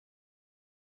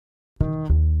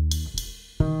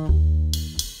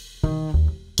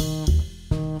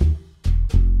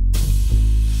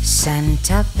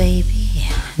Santa baby,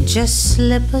 just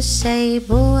slip a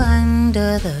sable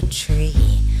under the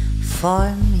tree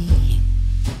for me.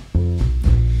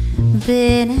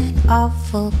 Been an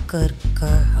awful good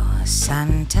girl,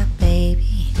 Santa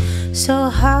baby, so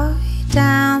hurry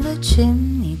down the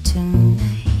chimney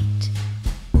tonight.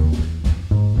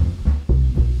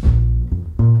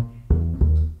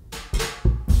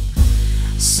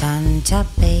 Santa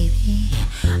baby,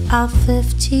 a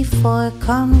 54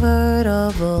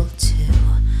 convertible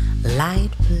to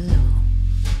light blue.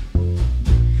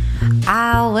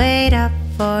 I'll wait up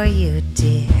for you,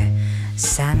 dear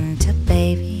Santa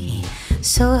baby,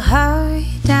 so hurry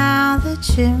down the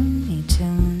chimney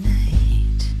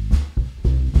tonight.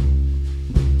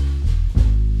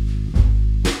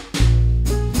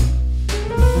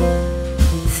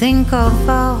 Think of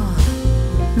all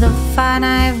the fun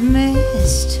I've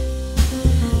missed.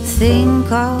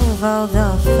 Think of all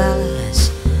the fellas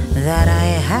that I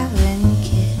haven't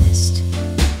kissed.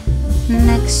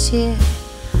 Next year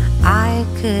I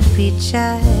could be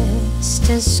just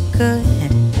as good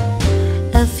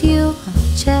if you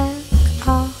check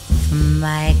off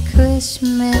my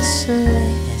Christmas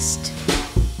list.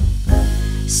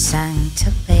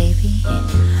 Santa baby,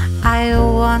 I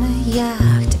want a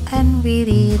yacht, and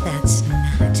really that's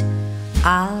not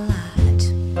a lot.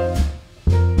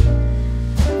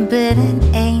 Been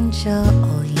an angel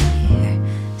all year,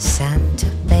 Santa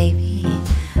baby,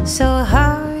 so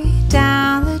hurry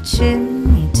down the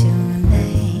chimney tonight.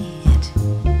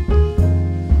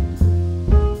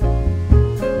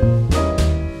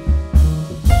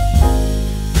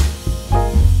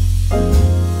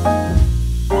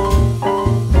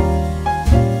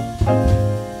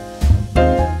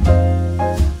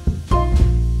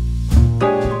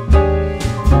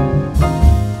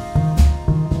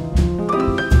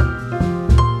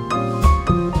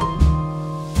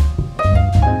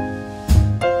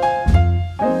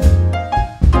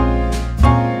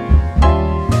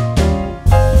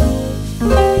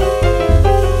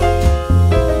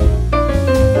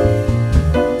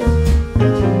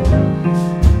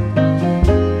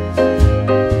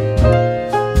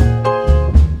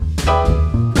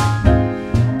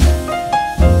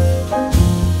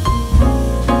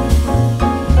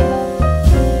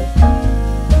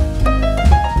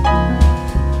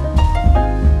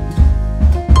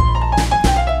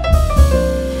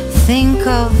 Think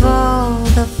of all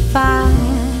the fun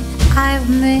I've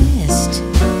missed.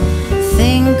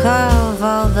 Think of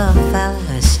all the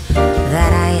fellas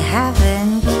that I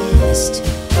haven't kissed.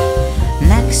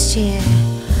 Next year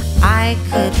I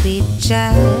could be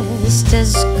just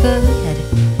as good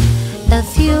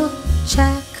if you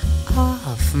check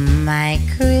off my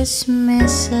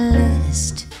Christmas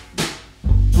list.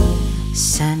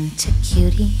 Santa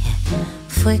cutie,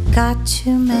 forgot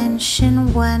to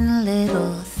mention one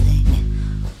little thing,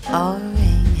 a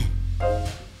ring.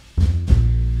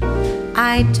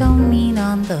 I don't mean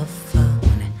on the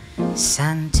phone,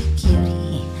 Santa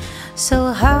cutie,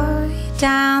 so hurry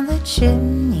down the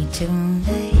chimney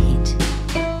tonight.